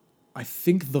 I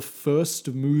think the first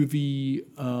movie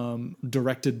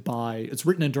it's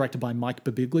written and directed by Mike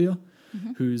Birbiglia,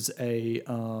 who's a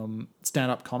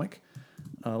stand-up comic.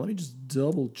 Let me just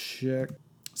double check.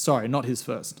 Sorry, not his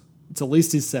first. It's at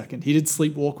least his second. He did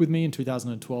Sleepwalk with Me in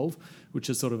 2012, which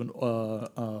is sort of an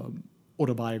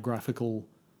autobiographical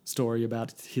story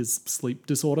about his sleep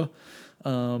disorder.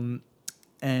 And...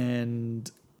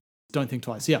 Don't Think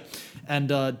Twice, yeah. And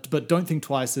but Don't Think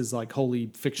Twice is like wholly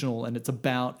fictional, and it's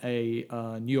about a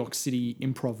New York City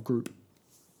improv group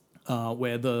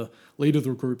where the leader of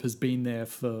the group has been there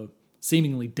for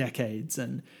seemingly decades,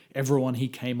 and everyone he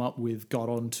came up with got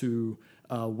onto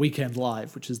Weekend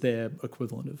Live, which is their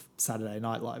equivalent of Saturday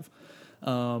Night Live.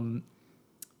 And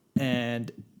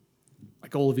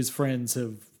like all of his friends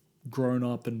have grown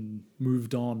up and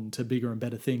moved on to bigger and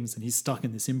better things, and he's stuck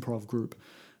in this improv group.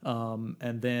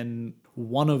 And then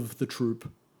one of the troupe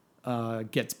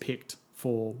gets picked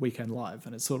for Weekend Live,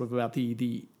 and it's sort of about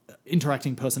the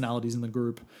interacting personalities in the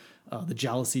group, the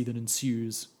jealousy that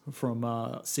ensues from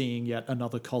seeing yet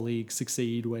another colleague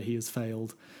succeed where he has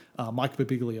failed. Mike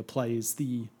Birbiglia plays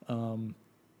the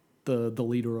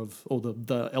leader of, or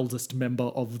the eldest member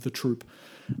of the troupe,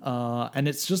 and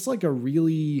it's just like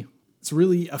it's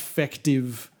really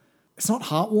effective. It's not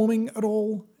heartwarming at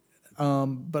all.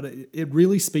 But it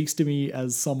really speaks to me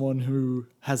as someone who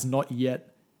has not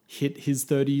yet hit his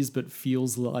 30s but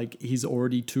feels like he's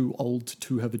already too old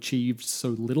to have achieved so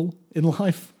little in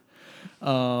life.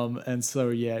 And so,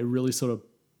 yeah, it really sort of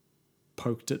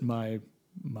poked at my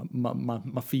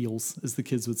feels, as the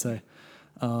kids would say.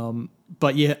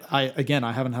 But yeah,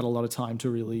 I haven't had a lot of time to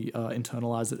really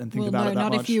internalize it and think about it that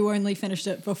not much. if you only finished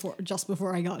it just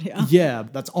before I got here. Yeah,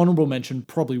 that's honorable mention.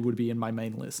 Probably would be in my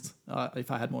main list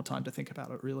if I had more time to think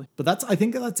about it, really. But I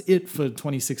think that's it for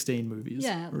 2016 movies.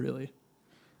 Yeah. Really.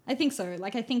 I think so.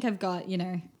 Like, I think I've got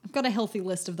a healthy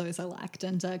list of those I liked,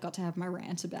 and got to have my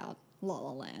rant about La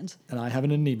La Land. And I have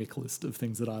an anemic list of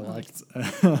things that I liked.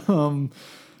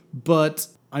 But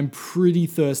I'm pretty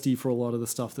thirsty for a lot of the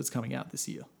stuff that's coming out this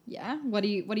year. Yeah. What are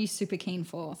you super keen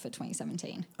for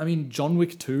 2017? I mean, John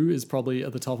Wick 2 is probably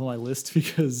at the top of my list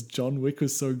because John Wick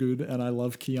was so good and I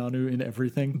love Keanu in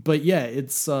everything. But yeah,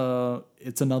 it's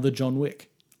another John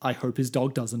Wick. I hope his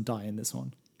dog doesn't die in this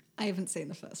one. I haven't seen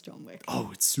the first John Wick. Oh,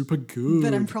 it's super good.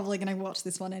 But I'm probably going to watch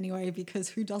this one anyway because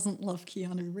who doesn't love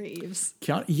Keanu Reeves?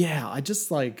 Yeah, I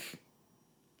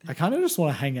kind of just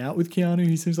want to hang out with Keanu.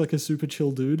 He seems like a super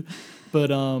chill dude. But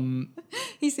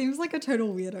he seems like a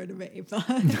total weirdo to me, but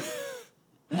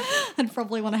I'd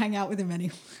probably want to hang out with him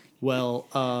anyway. Well,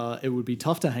 it would be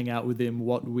tough to hang out with him,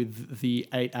 what with the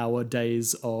 8-hour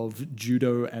days of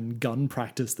judo and gun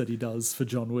practice that he does for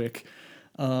John Wick.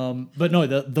 But no,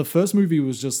 the first movie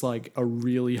was just like a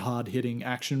really hard-hitting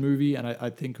action movie, and I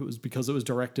think it was because it was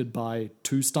directed by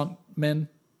two stuntmen,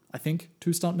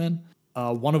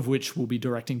 one of which will be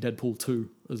directing Deadpool 2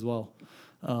 as well.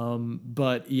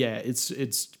 But yeah,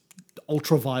 it's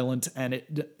ultra violent, and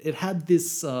it had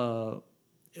this sort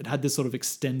of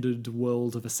extended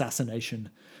world of assassination,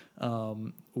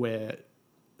 where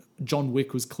John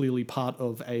Wick was clearly part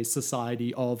of a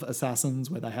society of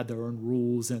assassins where they had their own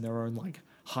rules and their own like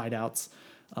hideouts.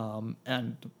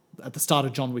 And at the start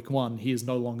of John Wick 1, he is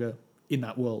no longer in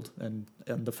that world, and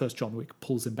the first John Wick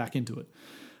pulls him back into it.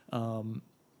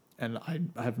 And I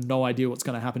have no idea what's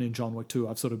going to happen in John Wick 2.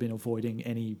 I've sort of been avoiding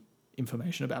any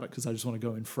information about it because I just want to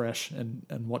go in fresh and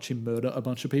watch him murder a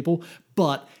bunch of people.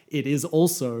 But it is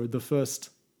also the first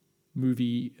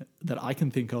movie that I can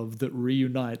think of that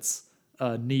reunites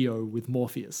Neo with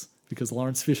Morpheus, because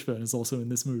Lawrence Fishburne is also in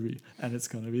this movie, and it's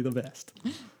going to be the best.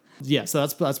 Yeah, so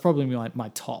that's probably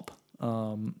my top.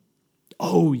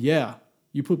 Oh, yeah.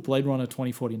 You put Blade Runner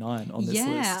 2049 on this list.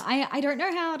 Yeah, I don't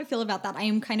know how to feel about that. I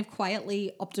am kind of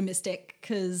quietly optimistic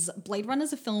because Blade Runner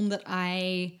is a film that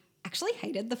I actually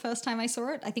hated the first time I saw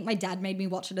it. I think my dad made me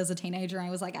watch it as a teenager, and I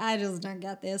was like, I just don't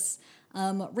get this.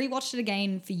 Rewatched it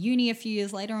again for uni a few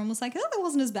years later and was like, oh, that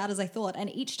wasn't as bad as I thought. And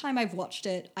each time I've watched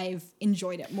it, I've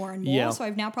enjoyed it more and more. Yeah. So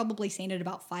I've now probably seen it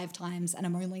about 5 times, and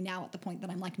I'm only now at the point that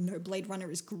I'm like, no, Blade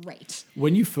Runner is great.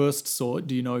 When you first saw it,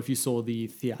 do you know if you saw the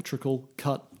theatrical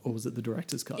cut or was it the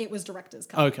director's cut? It was director's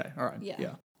cut. Okay, all right.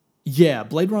 Yeah. Yeah,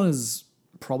 Blade Runner is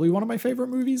probably one of my favorite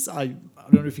movies. I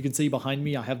don't know if you can see behind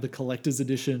me, I have the collector's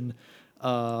edition.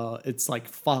 It's like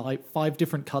five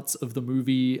different cuts of the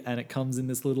movie, and it comes in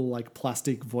this little like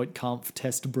plastic Voight-Kampff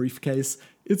test briefcase.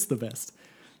 It's the best.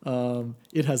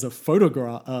 It has a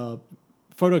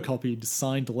photocopied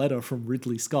signed letter from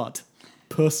Ridley Scott,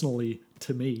 personally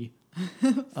to me.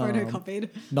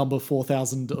 Photocopied. Number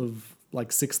 4,000 of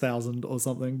like 6,000 or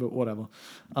something, but whatever.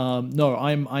 No,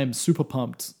 I'm super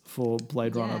pumped for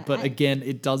Blade Runner, but again,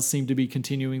 it does seem to be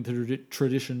continuing the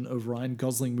tradition of Ryan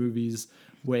Gosling movies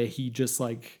where he just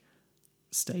like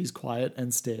stays quiet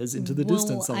and stares into the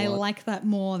distance a lot. I like that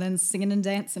more than singing and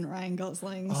dancing Ryan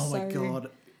Gosling. Oh my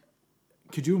God.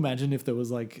 Could you imagine if there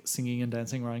was like singing and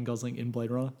dancing Ryan Gosling in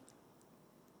Blade Runner?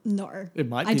 No. It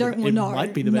might be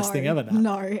the best thing ever now.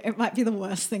 No, it might be the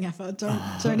worst thing ever.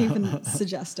 Don't even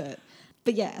suggest it.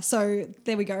 But yeah, so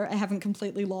there we go. I haven't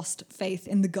completely lost faith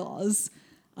in the Gauze.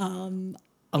 I'm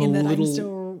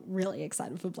still really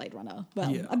excited for Blade Runner.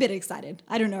 Well, a bit excited.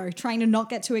 I don't know. Trying to not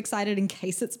get too excited in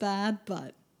case it's bad,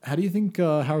 but... How do you think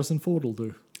Harrison Ford will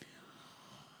do?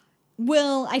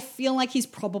 Well, I feel like he's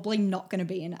probably not going to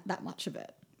be in that much of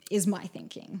it, is my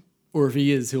thinking. Or if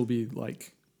he is, he'll be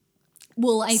like...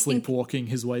 Well, I sleepwalking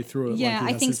his way through it. Yeah,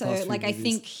 like I think so. Like I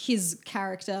think his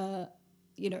character,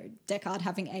 Deckard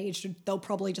having aged, they'll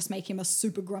probably just make him a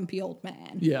super grumpy old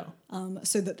man. Yeah.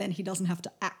 So that then he doesn't have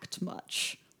to act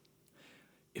much.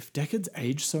 If Deckard's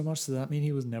aged so much, does that mean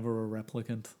he was never a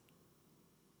replicant?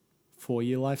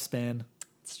 4-year lifespan.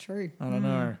 It's true. I don't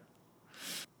know.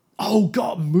 Oh,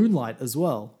 God, Moonlight as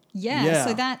well. Yeah,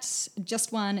 so that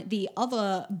just won the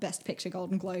other Best Picture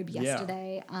Golden Globe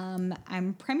yesterday. I'm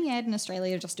premiered in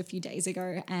Australia just a few days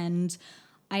ago, and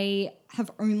I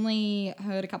have only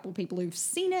heard a couple of people who've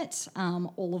seen it.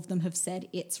 All of them have said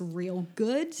it's real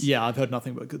good. Yeah, I've heard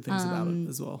nothing but good things about it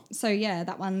as well. So yeah,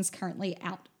 that one's currently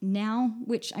out now,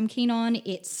 which I'm keen on.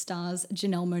 It stars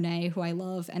Janelle Monáe, who I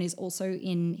love, and is also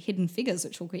in Hidden Figures,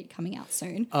 which will be coming out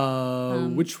soon.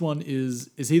 Which one is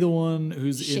he the one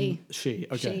who's She. in She?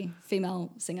 Okay. She,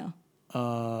 female singer.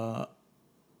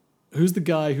 Who's the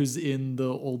guy who's in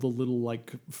all the little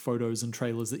like photos and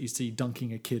trailers that you see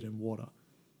dunking a kid in water?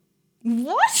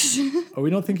 What? Are we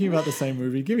not thinking about the same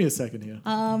movie? Give me a second here.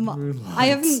 I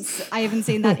haven't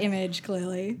seen that image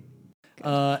clearly.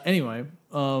 Anyway,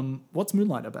 what's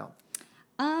Moonlight about?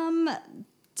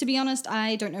 To be honest,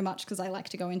 I don't know much because I like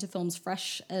to go into films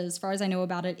fresh. As far as I know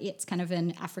about it, it's kind of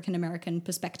an African American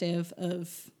perspective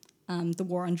of the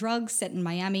war on drugs set in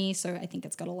Miami. So I think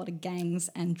it's got a lot of gangs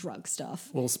and drug stuff.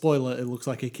 Well, spoiler, it looks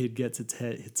like a kid gets its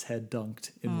head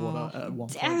dunked in water at one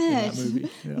point Damn in it! that movie.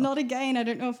 Yeah. Not again. I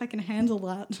don't know if I can handle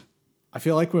that. I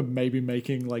feel like we're maybe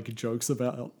making like jokes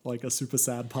about like a super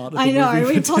sad part of the I know,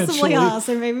 movie. we possibly potentially. are,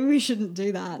 so maybe we shouldn't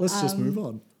do that. Let's just move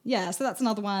on. Yeah, so that's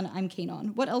another one I'm keen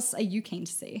on. What else are you keen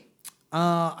to see?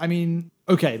 I mean,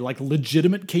 okay, like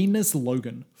legitimate keenness,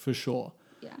 Logan, for sure.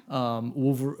 Yeah.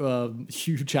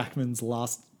 Hugh Jackman's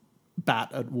last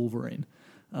bat at Wolverine.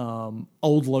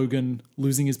 Old Logan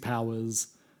losing his powers,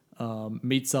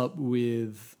 meets up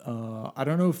with, I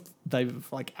don't know if they've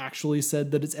like actually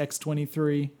said that it's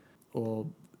X-23 or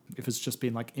if it's just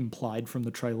been like implied from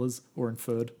the trailers or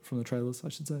inferred from the trailers, I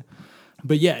should say.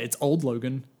 But yeah, it's old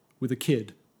Logan with a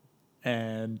kid.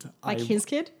 And His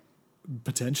kid?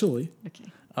 Potentially. Okay.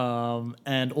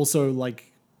 And also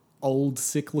like old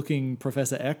sick looking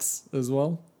Professor X as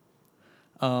well.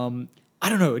 I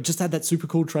don't know, it just had that super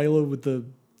cool trailer with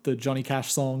the Johnny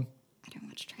Cash song. I don't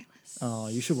watch trailers. Oh,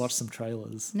 you should watch some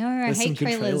trailers. No, I There's some hate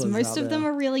good trailers. Most out of them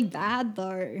there. are really bad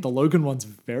though. The Logan one's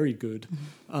very good.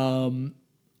 And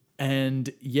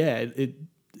yeah,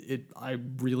 I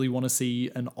really want to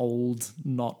see an old,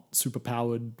 not super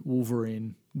powered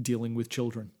Wolverine dealing with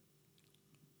children.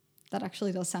 That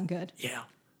actually does sound good. Yeah.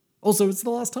 Also, it's the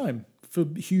last time for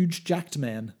huge jacked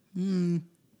man. Yes.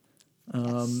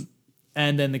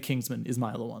 And then The Kingsman is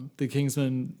my other one. The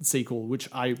Kingsman sequel, which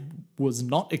I was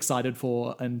not excited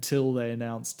for until they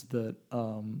announced that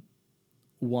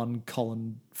one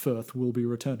Colin Firth will be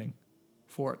returning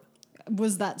for it.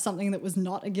 Was that something that was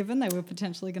not a given? They were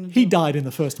potentially going to do. He died in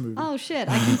the first movie. Oh shit!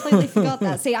 I completely forgot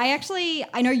that. See, I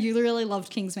know you really loved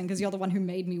Kingsman because you're the one who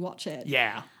made me watch it.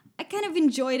 Yeah. I kind of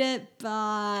enjoyed it, but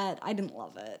I didn't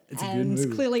love it. It's a good and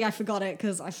movie. clearly I forgot it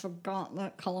because I forgot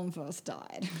that Colin Firth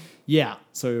died. Yeah.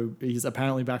 So he's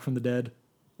apparently back from the dead.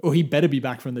 Or he better be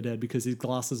back from the dead because his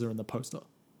glasses are in the poster.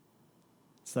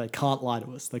 So they can't lie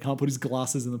to us. They can't put his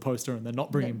glasses in the poster and they're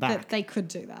not bringing him back. They could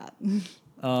do that.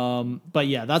 But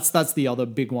yeah, that's the other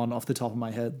big one off the top of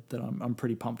my head that I'm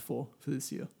pretty pumped for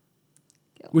this year.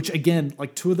 Cool. Which again,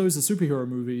 like 2 of those are superhero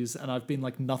movies, and I've been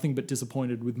like nothing but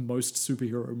disappointed with most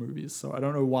superhero movies. So I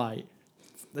don't know why.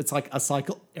 It's like a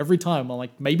cycle every time. I'm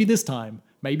like, maybe this time,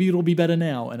 maybe it'll be better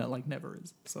now, and it like never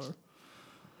is. So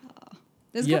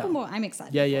There's a Yeah. couple more I'm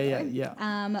excited Yeah, for. yeah, though.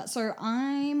 yeah. So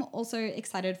I'm also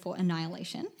excited for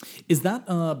Annihilation. is that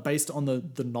based on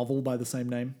the novel by the same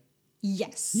name?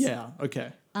 Yes. Yeah.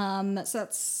 Okay. So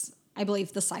that's, I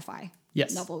believe, the sci-fi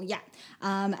Yes. novel. Yeah.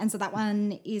 And so that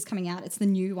one is coming out. It's the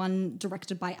new one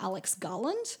directed by Alex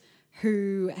Garland,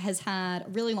 who has had a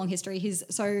really long history. His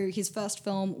first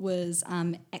film was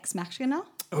Ex Machina,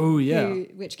 Oh yeah.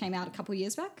 which came out a couple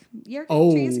years back, 2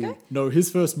 Oh years ago. no,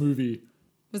 his first movie.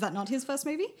 Was that not his first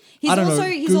movie? I don't know.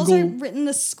 He's also Google- written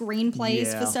the screenplays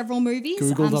Yeah. for several movies.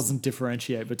 Google doesn't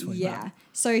differentiate between Yeah. that.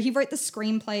 So he wrote the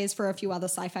screenplays for a few other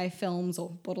sci-fi films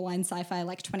or borderline sci-fi,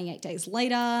 like 28 Days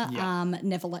Later, Yeah.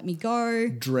 Never Let Me Go,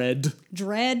 Dread,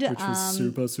 Dread. which was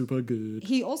super, super good.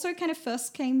 He also kind of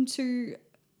first came to,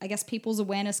 I guess, people's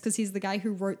awareness because he's the guy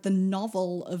who wrote the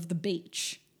novel of The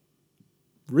Beach.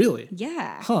 Really?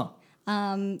 Yeah. Huh.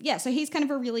 Yeah, so he's kind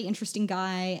of a really interesting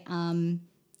guy.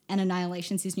 And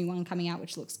Annihilation's his new one coming out,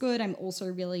 which looks good. I'm also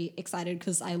really excited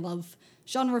because I love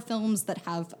genre films that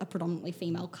have a predominantly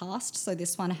female cast. So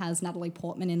this one has Natalie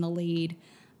Portman in the lead.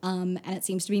 And it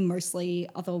seems to be mostly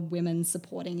other women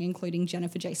supporting, including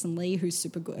Jennifer Jason Leigh, who's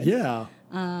super good. Yeah.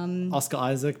 Oscar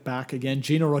Isaac back again.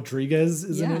 Gina Rodriguez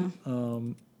is in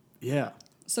it. Yeah.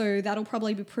 So that'll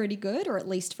probably be pretty good, or at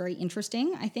least very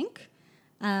interesting, I think.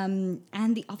 And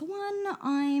the other one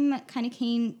I'm kind of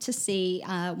keen to see,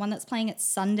 one that's playing at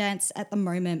Sundance at the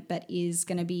moment, but is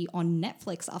going to be on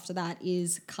Netflix after that,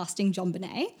 is Casting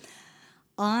JonBenet.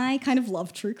 I kind of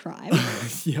love true crime.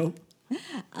 Yep.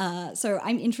 So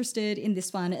I'm interested in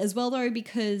this one as well, though,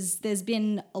 because there's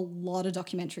been a lot of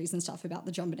documentaries and stuff about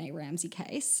the JonBenet Ramsey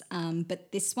case.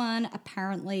 But this one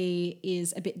apparently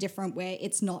is a bit different, where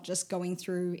it's not just going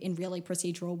through in really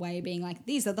procedural way, being like,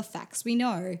 these are the facts we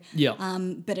know. Yeah.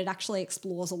 But it actually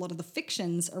explores a lot of the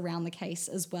fictions around the case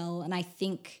as well. And I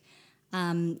think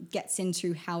gets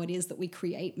into how it is that we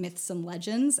create myths and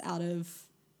legends out of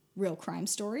real crime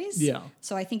stories. Yeah.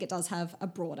 So I think it does have a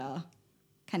broader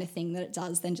kind of thing that it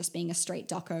does than just being a straight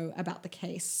doco about the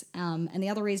case. And the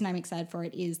other reason I'm excited for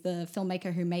it is the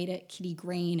filmmaker who made it, Kitty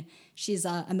Green. She's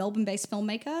a Melbourne-based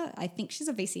filmmaker. I think she's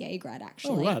a VCA grad,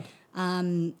 actually. Oh, rad.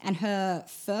 And her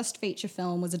first feature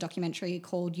film was a documentary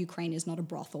called Ukraine is Not a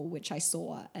Brothel, which I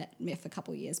saw at MIF a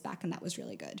couple of years back, and that was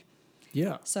really good.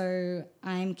 Yeah. So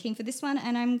I'm keen for this one,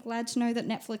 and I'm glad to know that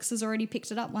Netflix has already picked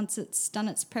it up once it's done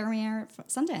its premiere at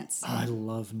Sundance. I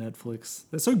love Netflix.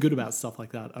 They're so good about stuff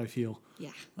like that, I feel.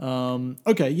 Yeah.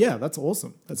 Okay, yeah, that's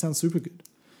awesome. That sounds super good.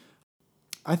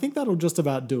 I think that'll just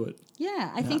about do it. Yeah,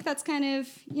 I think that's kind of,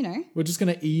 We're just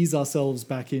going to ease ourselves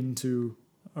back into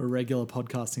a regular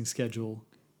podcasting schedule.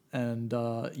 And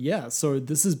so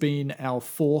this has been our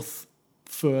first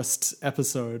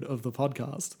episode of the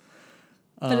podcast.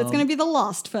 But it's going to be the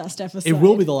last first episode. It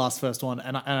will be the last first one.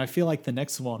 And I feel like the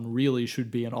next one really should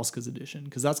be an Oscars edition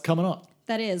because that's coming up.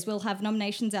 That is. We'll have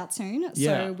nominations out soon.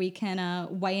 Yeah. So we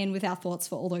can weigh in with our thoughts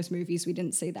for all those movies we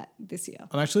didn't see that this year.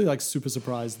 I'm actually super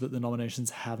surprised that the nominations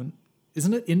haven't.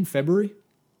 Isn't it in February?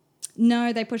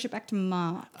 No, they push it back to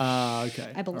March.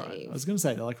 Okay. I believe. All right. I was going to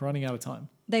say, they're running out of time.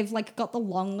 They've got the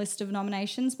long list of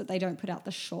nominations, but they don't put out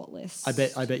the short list. I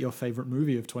bet your favorite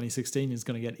movie of 2016 is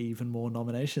going to get even more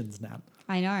nominations, Nat.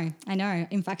 I know.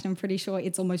 In fact, I'm pretty sure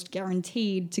it's almost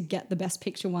guaranteed to get the Best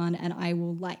Picture one, and I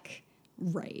will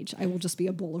rage. I will just be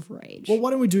a ball of rage. Well,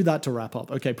 why don't we do that to wrap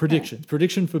up? Okay, predictions.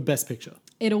 Prediction for Best Picture.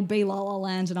 It'll be La La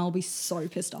Land, and I'll be so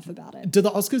pissed off about it. Do the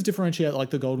Oscars differentiate like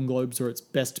the Golden Globes, or it's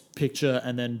Best Picture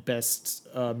and then Best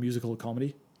Musical or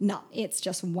Comedy? No, it's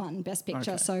just one Best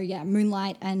Picture. Okay. So yeah,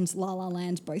 Moonlight and La La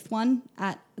Land both won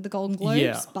at the Golden Globes.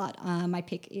 Yeah. But my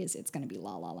pick is it's going to be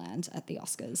La La Land at the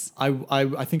Oscars.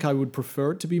 I think I would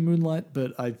prefer it to be Moonlight,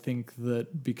 but I think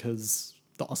that because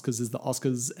the Oscars is the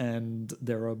Oscars and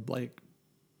there are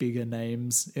bigger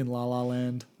names in La La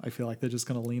Land, I feel like they're just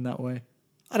going to lean that way.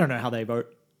 I don't know how they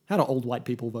vote. How do old white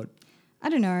people vote? I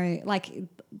don't know.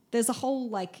 There's a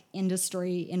whole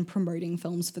industry in promoting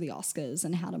films for the Oscars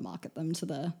and how to market them to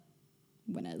the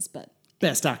winners. But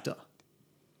Best Actor.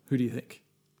 Who do you think?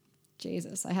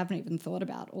 Jesus, I haven't even thought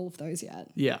about all of those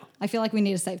yet. Yeah. I feel like we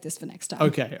need to save this for next time.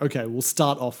 Okay. We'll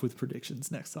start off with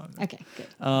predictions next time. Okay, good.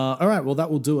 All right. Well,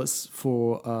 that will do us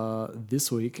for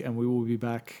this week, and we will be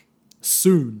back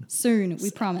soon. Soon, we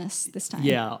promise this time.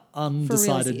 Yeah,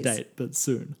 undecided realsies. date, but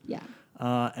soon. Yeah.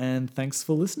 And thanks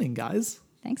for listening, guys.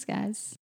 Thanks, guys.